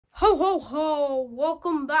Ho ho ho!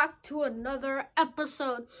 Welcome back to another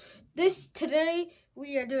episode. Today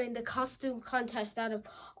we are doing the costume contest out of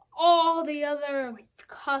all the other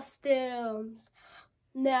costumes.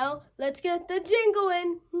 Now let's get the jingle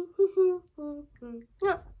in.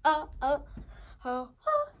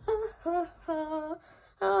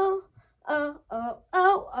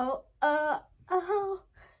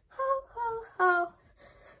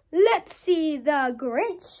 Let's see the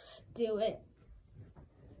Grinch do it.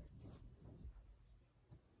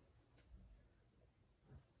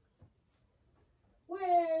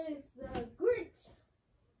 Where is the Grinch?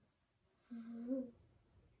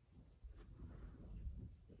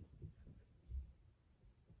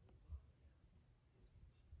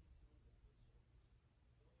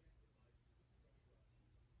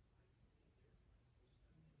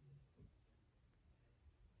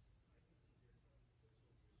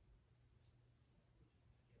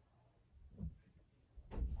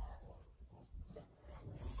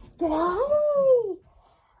 Stay!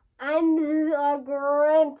 I'm the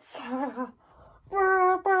Grinch. I'm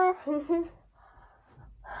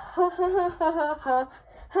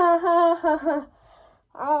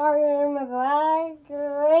the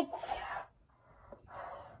Grinch.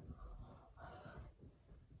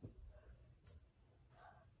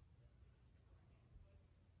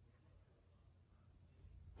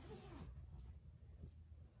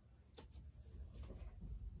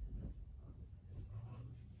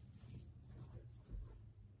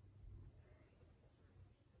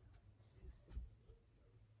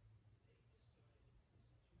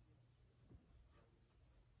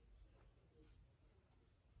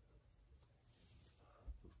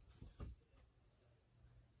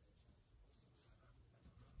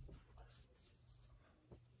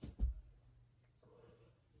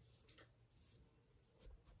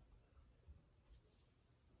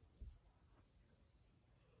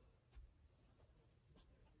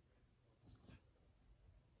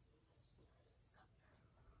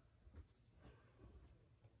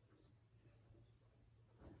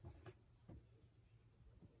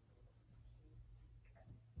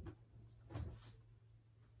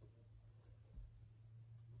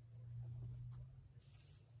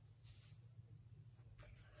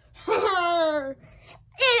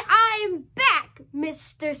 And I'm back,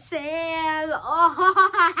 Mr. Sam.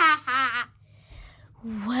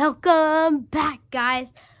 Welcome back, guys.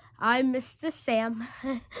 I'm Mr. Sam.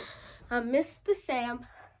 I'm Mr. Sam.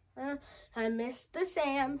 I'm Mr.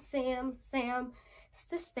 Sam,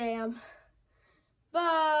 Mr. Sam.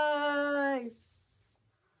 Bye.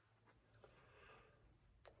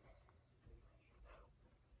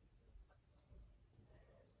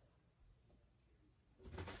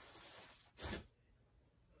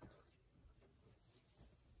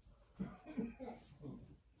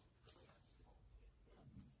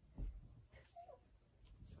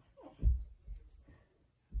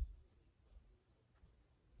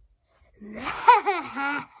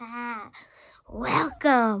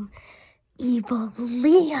 Welcome. Evil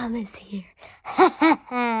Liam is here.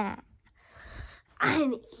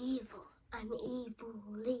 I'm evil. I'm evil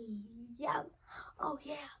Liam. Oh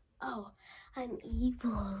yeah. Oh, I'm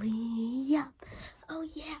evil Liam. Oh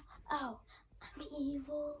yeah. Oh, I'm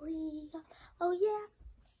evil Liam. Oh yeah.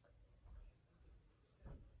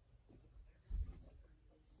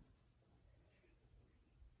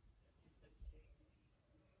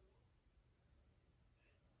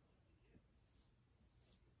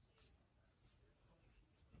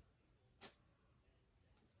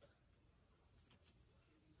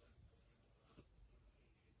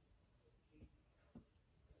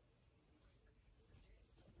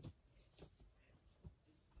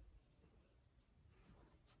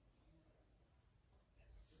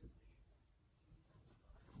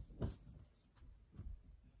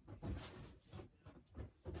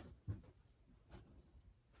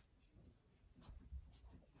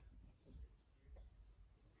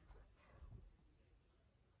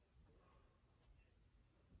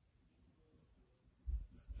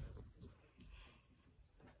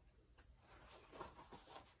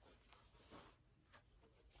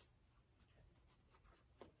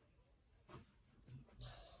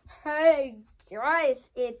 Hey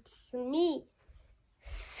guys, it's me,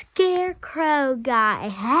 Scarecrow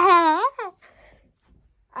guy.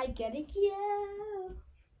 I get it, yeah.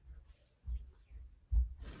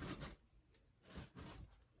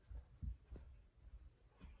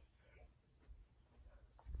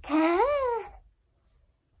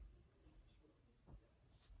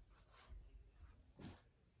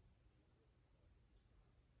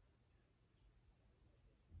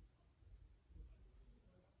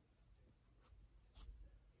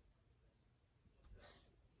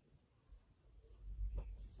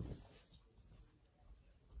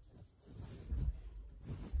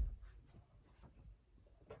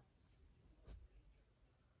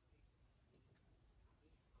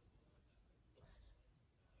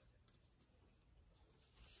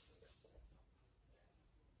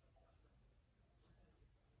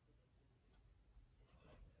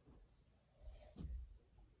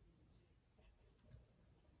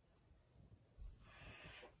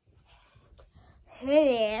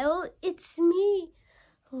 Hello, it's me,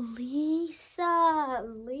 Lisa.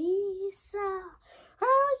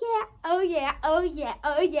 Oh yeah, oh yeah, oh yeah,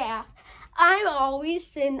 oh yeah. I'm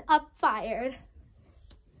always up fired.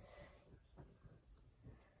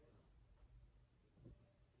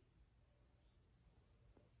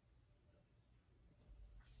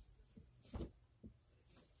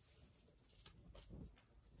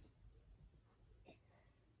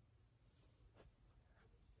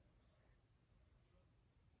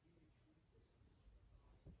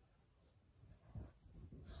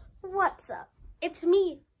 What's up? It's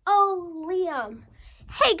me, Liam.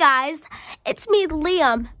 Hey guys, it's me,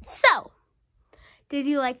 Liam. So, did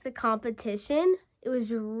you like the competition? It was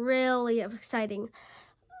really exciting.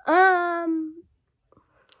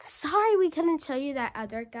 Sorry we couldn't show you that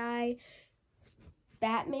other guy,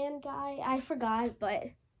 Batman guy. I forgot, but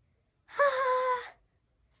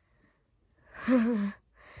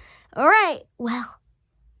all right, well,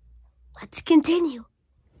 let's continue.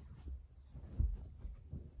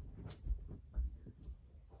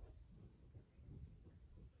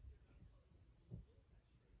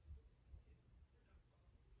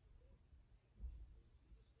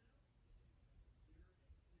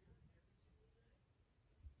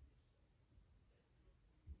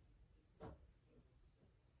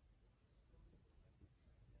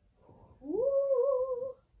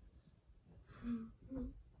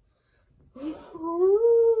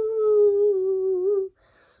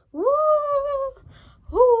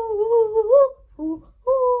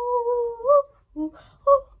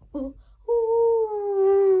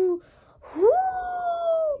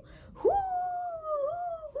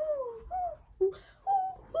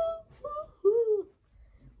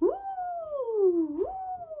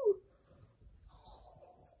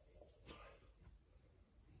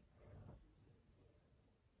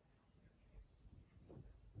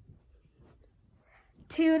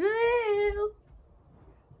 Toodaloo.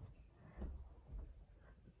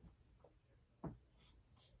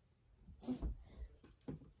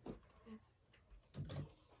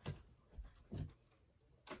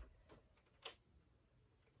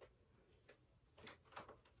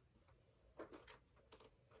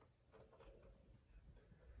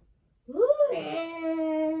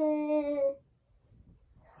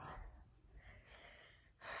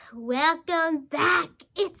 Welcome back.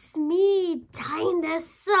 It's me,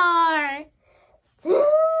 Dinosaur.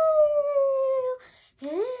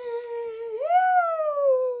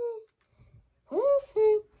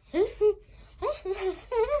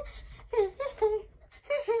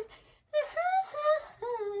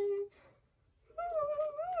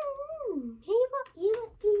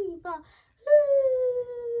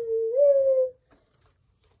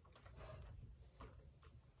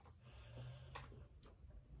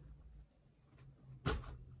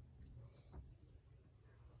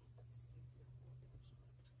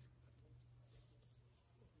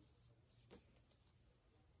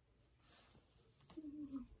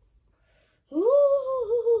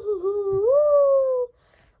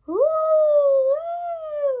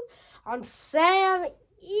 I'm Sam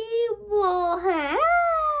Evil.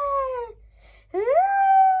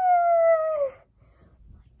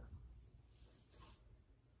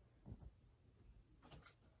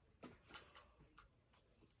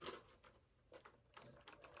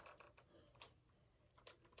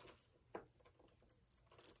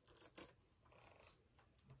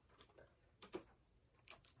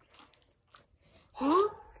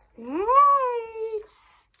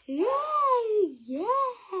 Yeah.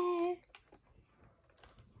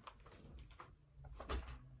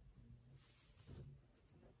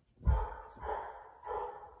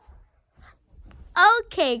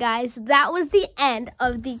 Okay, guys, that was the end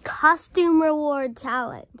of the costume reward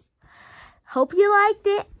challenge. Hope you liked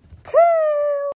it too.